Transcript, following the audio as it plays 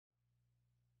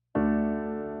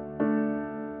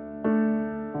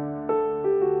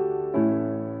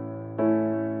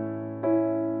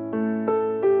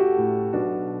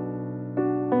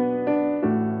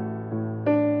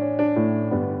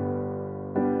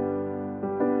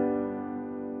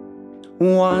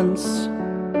once,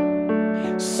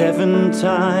 7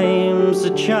 times a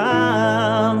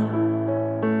charm,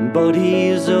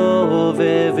 bodies of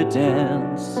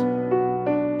evidence,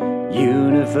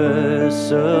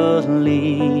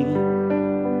 universally.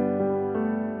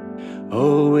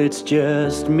 Oh, it's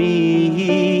just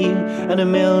me and a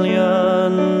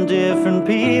million different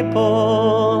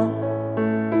people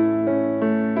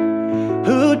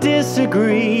who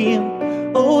disagree,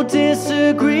 oh,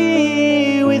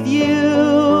 disagree with you.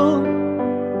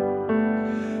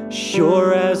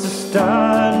 Sure as a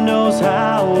star knows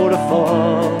how to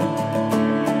fall,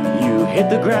 you hit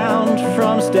the ground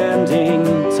from standing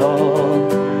tall.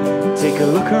 Take a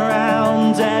look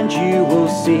around and you will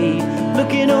see,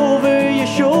 looking over your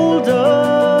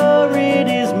shoulder, it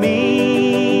is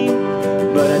me.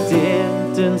 But I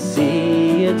didn't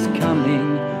see it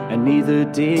coming, and neither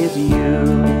did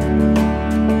you.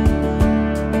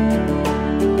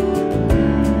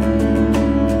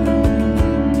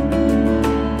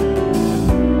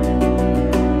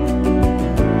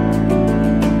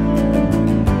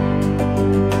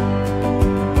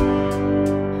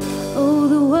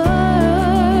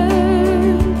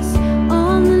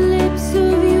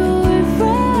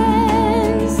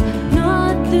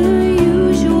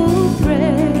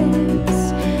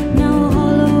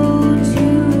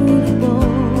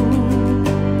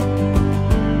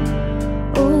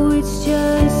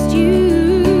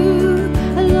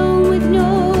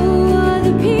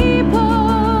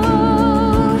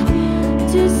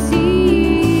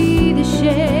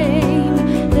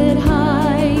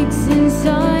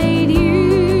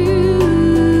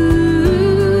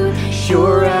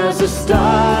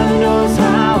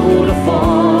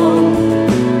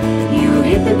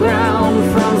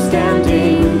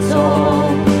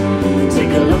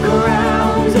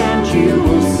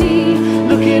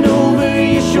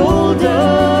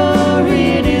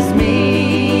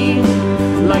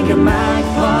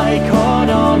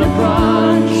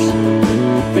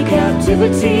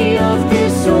 Captivity of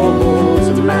this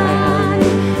old man,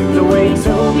 the way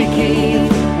Toby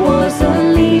Keith was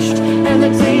unleashed, and the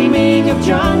taming of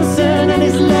Johnson and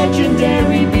his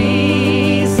legendary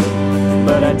beast.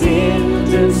 But I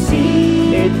didn't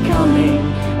see it coming,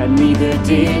 and neither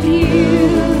did you.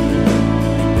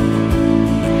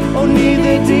 Oh,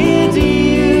 neither did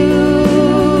you.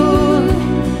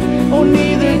 Oh,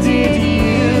 neither did you.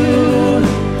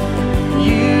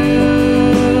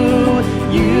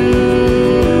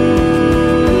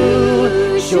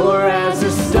 Sure as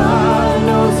a star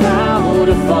knows how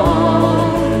to fall,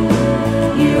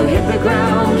 you hit the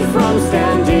ground from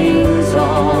standing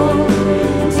tall.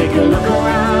 Take a look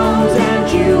around and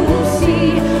you will see,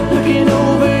 looking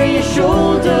over your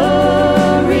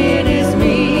shoulder, it is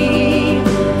me.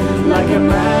 Like a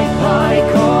magpie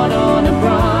caught on a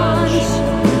branch,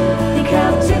 the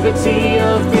captivity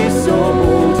of this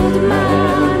old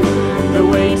man, the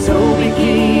way Toby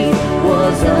Keith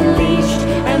was unleashed,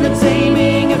 and the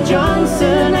taming of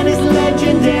Johnson and his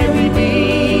legendary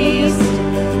beast.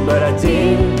 But I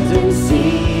didn't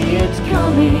see it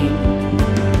coming,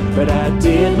 but I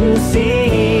didn't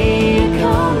see it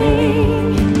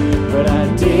coming, but I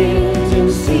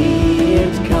didn't see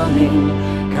it coming,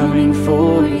 coming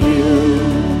for you,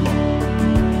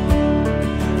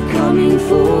 coming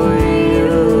for you.